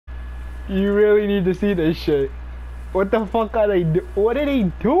You really need to see this shit. What the fuck are they do? What are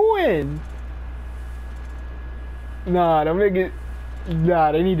they doing? Nah, don't make it.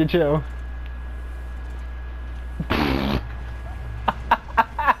 Nah, they need to chill.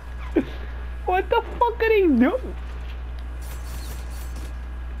 What the fuck are they doing?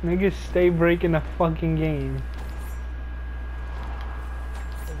 Niggas stay breaking the fucking game.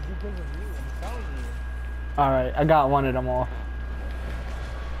 It's because of you, I'm telling you. Alright, I got one of them off.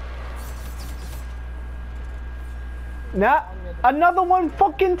 Nah, another one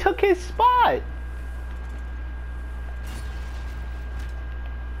fucking took his spot.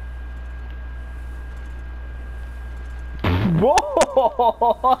 Boy!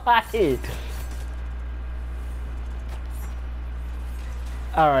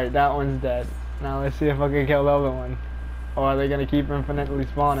 Alright, that one's dead. Now let's see if I can kill the other one. Or are they gonna keep infinitely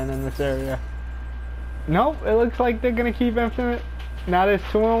spawning in this area? Nope, it looks like they're gonna keep infinite. Now there's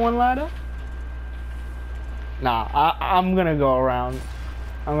 2 on one ladder? Nah, I'm gonna go around.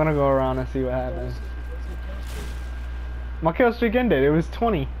 I'm gonna go around and see what happens. My kill streak ended, it was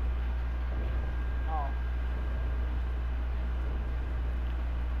 20. Oh.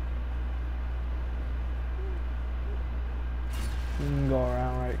 You can go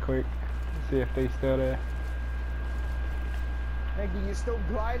around right quick. See if they still there. Nigga, you're still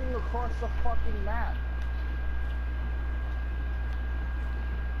gliding across the fucking map.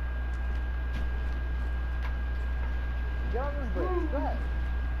 Get on this bridge, go ahead.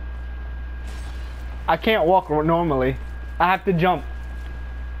 I can't walk normally. I have to jump.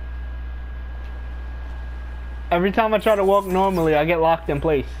 Every time I try to walk normally, I get locked in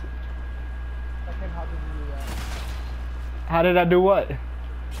place. Okay, how did you do that? How did I do what? How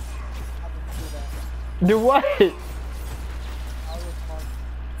did you do that? Do what? I was fun.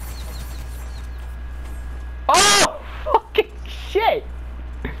 Oh! Fucking shit!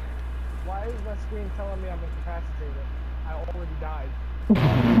 Why is that screen telling me I'm incapacitated? I already died. I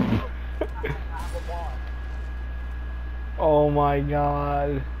have a bar. Oh my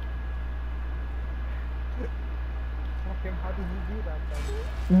god. Fucking, how did you do that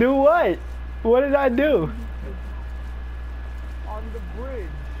then? Do what? What did I do? On the bridge,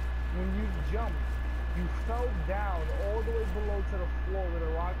 when you jumped, you fell down all the way below to the floor where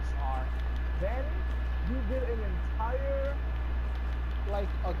the rocks are. Then you did an entire, like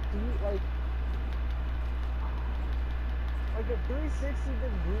a 360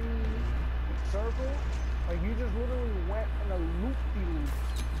 degree circle. Like you just literally went in a loop-de-loop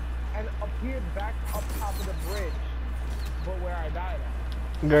and appeared back up top of the bridge, but where I died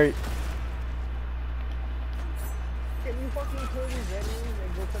at. Great. Can you fucking kill these enemies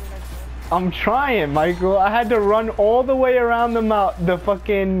and go to the next one? I'm trying, Michael. I had to run all the way around the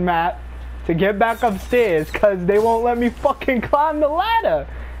fucking map to get back upstairs because they won't let me fucking climb the ladder.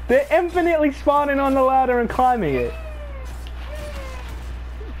 They're infinitely spawning on the ladder and climbing it.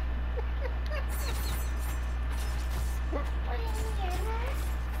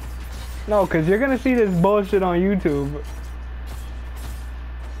 No, because you're going to see this bullshit on YouTube.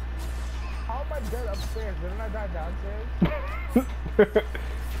 How am I dead upstairs? Didn't I die downstairs?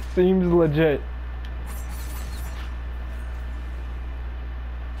 Seems legit.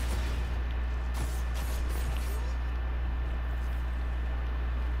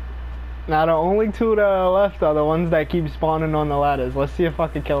 Now the only 2 that are left are the ones that keep spawning on the ladders. Let's see if I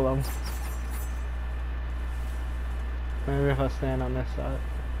can kill them. Maybe if I stand on this side.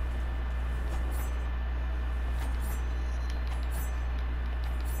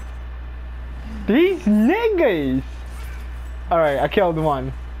 These niggas! Alright, I killed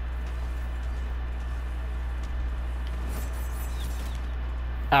one.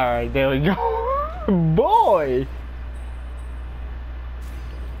 Alright, there we go. Boy!